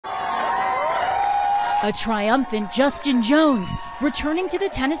A triumphant Justin Jones returning to the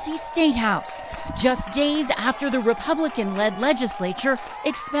Tennessee State House just days after the Republican-led legislature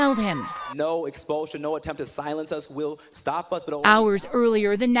expelled him. No expulsion, no attempt to silence us will stop us. But hours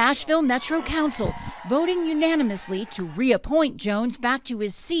earlier, the Nashville Metro Council voting unanimously to reappoint Jones back to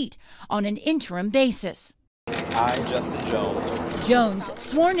his seat on an interim basis. I, Justin Jones. Jones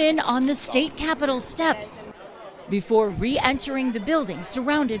sworn in on the state capitol steps before re-entering the building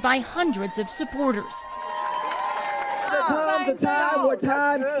surrounded by hundreds of supporters. There comes a time where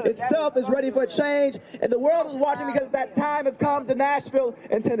time itself is ready for change, and the world is watching because that time has come to Nashville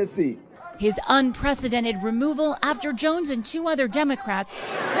and Tennessee. His unprecedented removal after Jones and two other Democrats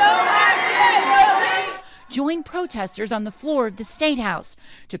joined protesters on the floor of the State House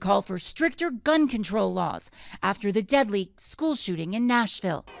to call for stricter gun control laws after the deadly school shooting in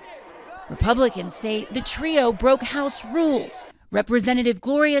Nashville. Republicans say the trio broke House rules. Representative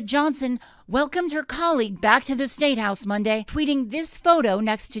Gloria Johnson welcomed her colleague back to the State House Monday, tweeting this photo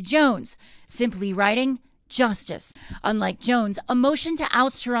next to Jones, simply writing, "Justice." Unlike Jones, a motion to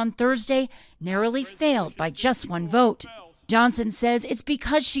oust her on Thursday narrowly failed by just one vote. Johnson says it's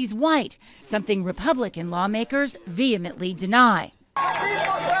because she's white, something Republican lawmakers vehemently deny.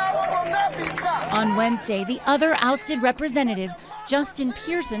 On Wednesday, the other ousted representative, Justin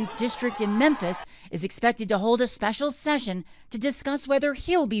Pearson's district in Memphis, is expected to hold a special session to discuss whether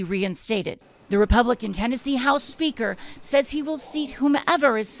he'll be reinstated. The Republican Tennessee House Speaker says he will seat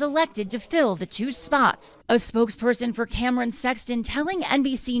whomever is selected to fill the two spots. A spokesperson for Cameron Sexton telling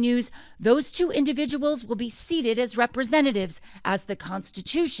NBC News those two individuals will be seated as representatives, as the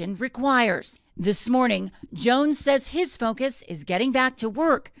Constitution requires. This morning, Jones says his focus is getting back to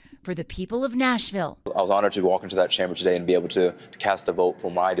work for the people of Nashville. I was honored to walk into that chamber today and be able to cast a vote for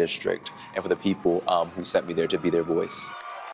my district and for the people who sent me there to be their voice.